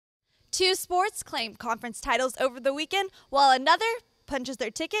Two sports claimed conference titles over the weekend, while another punches their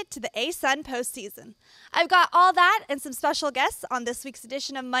ticket to the ASUN postseason. I've got all that and some special guests on this week's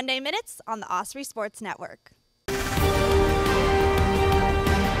edition of Monday Minutes on the Osprey Sports Network.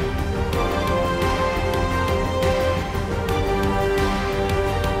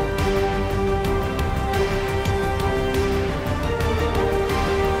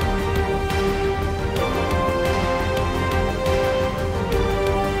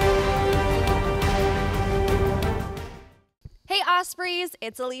 Hey Ospreys,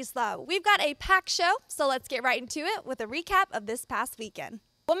 it's Elise Lobb. We've got a packed show, so let's get right into it with a recap of this past weekend.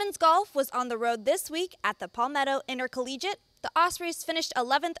 Women's golf was on the road this week at the Palmetto Intercollegiate. The Ospreys finished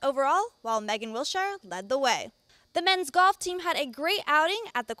 11th overall, while Megan Wilshire led the way. The men's golf team had a great outing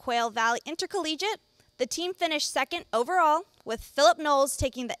at the Quail Valley Intercollegiate. The team finished second overall, with Phillip Knowles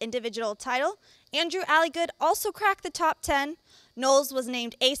taking the individual title. Andrew Alligood also cracked the top 10. Knowles was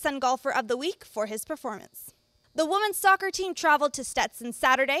named ASUN Golfer of the Week for his performance. The women's soccer team traveled to Stetson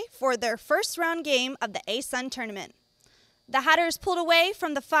Saturday for their first round game of the ASUN tournament. The Hatters pulled away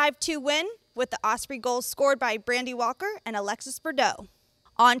from the 5-2 win with the Osprey goals scored by Brandy Walker and Alexis Bordeaux.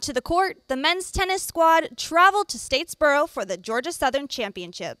 On to the court, the men's tennis squad traveled to Statesboro for the Georgia Southern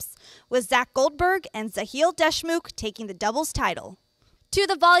Championships, with Zach Goldberg and Zahil Deshmukh taking the doubles title. To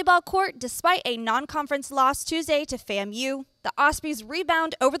the volleyball court, despite a non-conference loss Tuesday to FAMU, the Ospreys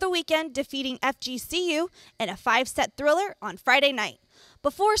rebound over the weekend, defeating FGCU in a 5-set thriller on Friday night,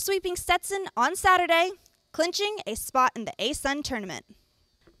 before sweeping Stetson on Saturday, clinching a spot in the ASUN tournament.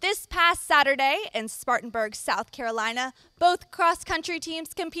 This past Saturday in Spartanburg, South Carolina, both cross-country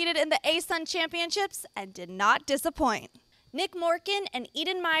teams competed in the ASUN Championships and did not disappoint. Nick Morken and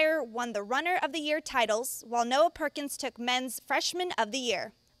Eden Meyer won the Runner of the Year titles, while Noah Perkins took Men's Freshman of the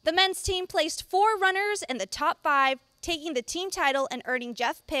Year. The men's team placed 4 runners in the top 5, taking the team title and earning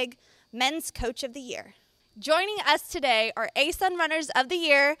Jeff Pigg Men's Coach of the Year. Joining us today are ASUN Runners of the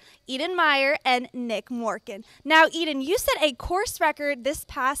Year, Eden Meyer and Nick Morken. Now, Eden, you set a course record this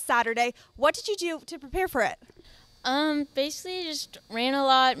past Saturday. What did you do to prepare for it? Basically just ran a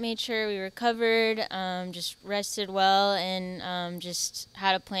lot, made sure we recovered, just rested well, and just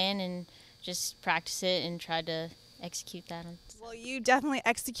had a plan and just practice it and tried to execute that. Well, you definitely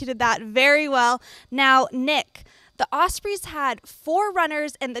executed that very well. Now, Nick, the Ospreys had 4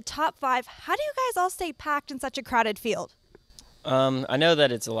 runners in the top 5. How do you guys all stay packed in such a crowded field? I know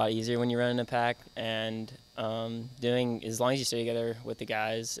that it's a lot easier when you run in a pack, and as long as you stay together with the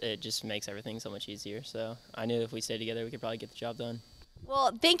guys, it just makes everything so much easier. So I knew if we stayed together, we could probably get the job done.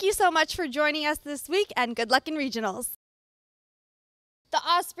 Well, thank you so much for joining us this week, and good luck in regionals. The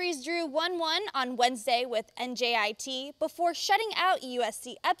Ospreys drew 1-1 on Wednesday with NJIT before shutting out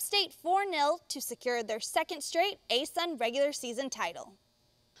USC Upstate 4-0 to secure their second straight ASUN regular season title.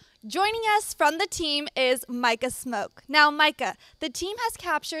 Joining us from the team is Micah Smoak. Now, Micah, the team has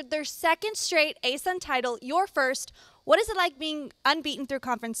captured their second straight ASUN title, your first. What is it like being unbeaten through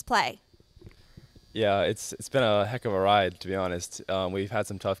conference play? Yeah, it's been a heck of a ride, to be honest. We've had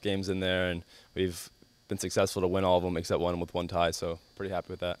some tough games in there, and we've been successful to win all of them except one with one tie, so pretty happy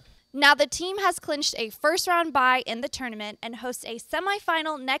with that. Now, the team has clinched a first-round bye in the tournament and hosts a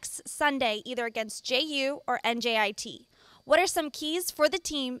semifinal next Sunday, either against JU or NJIT. What are some keys for the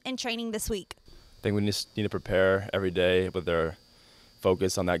team in training this week? I think we just need to prepare every day with our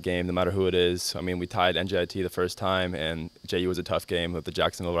focus on that game, no matter who it is. I mean, we tied NJIT the first time, and JU was a tough game with the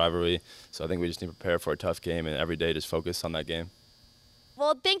Jacksonville rivalry. So I think we just need to prepare for a tough game and every day just focus on that game.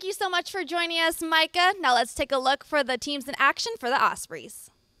 Well, thank you so much for joining us, Micah. Now let's take a look for the teams in action for the Ospreys.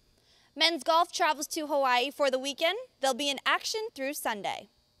 Men's golf travels to Hawaii for the weekend. They'll be in action through Sunday.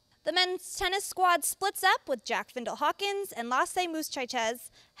 The men's tennis squad splits up with Jack Findle Hawkins and Lasse Muschaites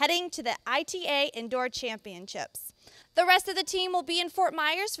heading to the ITA Indoor Championships. The rest of the team will be in Fort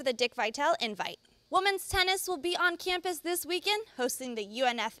Myers for the Dick Vitale Invite. Women's tennis will be on campus this weekend, hosting the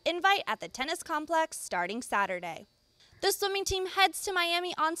UNF Invite at the tennis complex starting Saturday. The swimming team heads to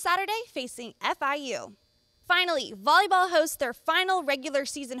Miami on Saturday, facing FIU. Finally, volleyball hosts their final regular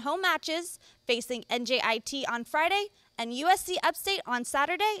season home matches, facing NJIT on Friday and USC Upstate on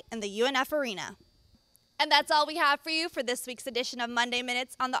Saturday in the UNF Arena. And that's all we have for you for this week's edition of Monday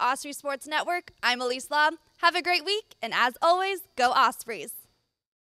Minutes on the Osprey Sports Network. I'm Elise Lobb. Have a great week, and as always, go Ospreys!